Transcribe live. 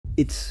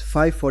It's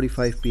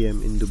 5:45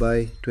 p.m. in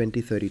Dubai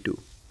 2032.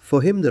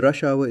 For him, the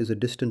rush hour is a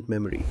distant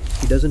memory.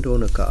 He doesn't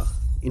own a car.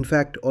 In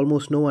fact,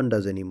 almost no one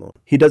does anymore.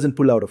 He doesn't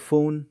pull out a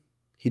phone.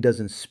 He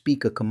doesn't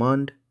speak a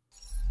command.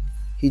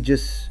 He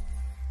just...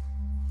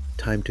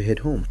 time to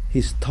head home.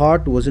 His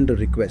thought wasn't a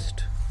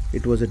request.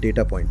 It was a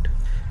data point.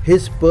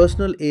 His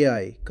personal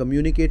AI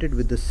communicated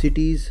with the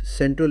city's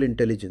central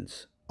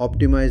intelligence,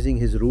 optimizing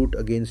his route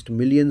against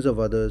millions of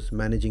others,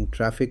 managing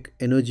traffic,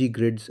 energy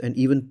grids, and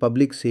even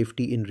public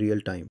safety in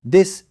real time.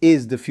 This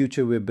is the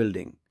future we're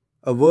building.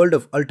 A world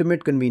of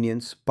ultimate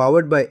convenience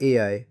powered by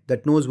AI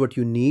that knows what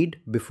you need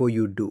before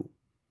you do.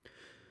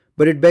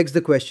 But it begs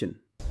the question,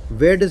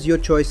 where does your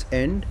choice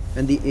end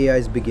and the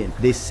AI's begin?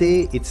 They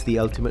say it's the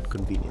ultimate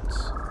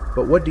convenience.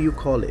 But what do you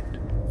call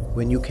it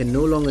when you can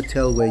no longer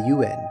tell where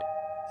you end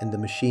and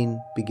the machine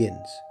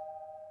begins?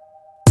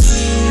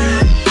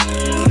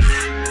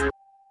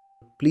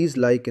 Please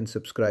like and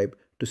subscribe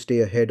to stay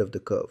ahead of the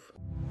curve.